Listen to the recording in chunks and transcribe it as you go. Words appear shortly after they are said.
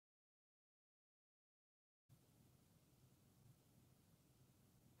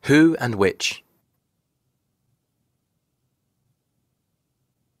Who and which.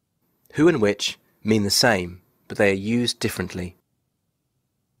 Who and which mean the same, but they are used differently.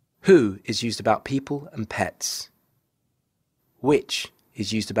 Who is used about people and pets. Which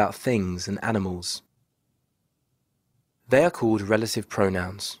is used about things and animals. They are called relative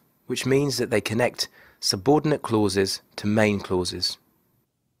pronouns, which means that they connect subordinate clauses to main clauses.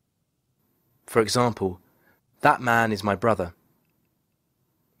 For example, that man is my brother.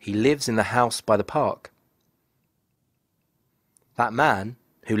 He lives in the house by the park. That man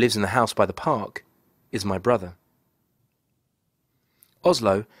who lives in the house by the park is my brother.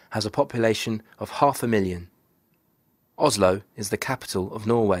 Oslo has a population of 500,000. Oslo is the capital of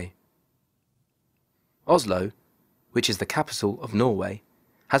Norway. Oslo, which is the capital of Norway,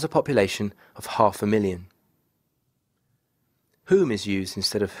 has a population of 500,000. Whom is used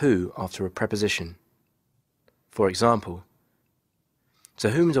instead of who after a preposition. For example, to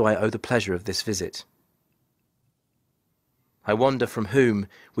whom do I owe the pleasure of this visit? I wonder from whom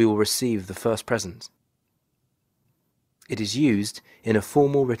we will receive the first present. It is used in a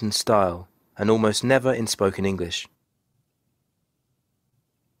formal written style and almost never in spoken English.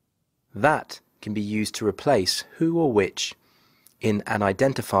 That can be used to replace who or which in an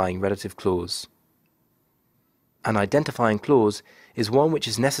identifying relative clause. An identifying clause is one which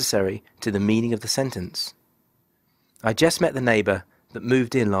is necessary to the meaning of the sentence. I just met the neighbour that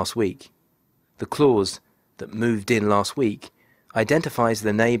moved in last week. The clause that moved in last week identifies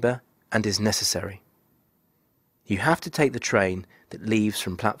the neighbour and is necessary. You have to take the train that leaves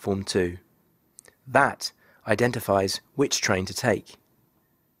from platform 2. That identifies which train to take.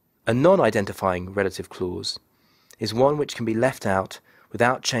 A non-identifying relative clause is one which can be left out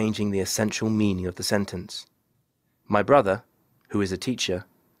without changing the essential meaning of the sentence. My brother, who is a teacher,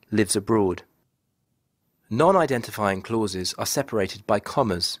 lives abroad. Non-identifying clauses are separated by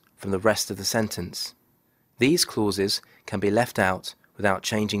commas from the rest of the sentence. These clauses can be left out without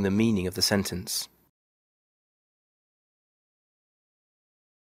changing the meaning of the sentence.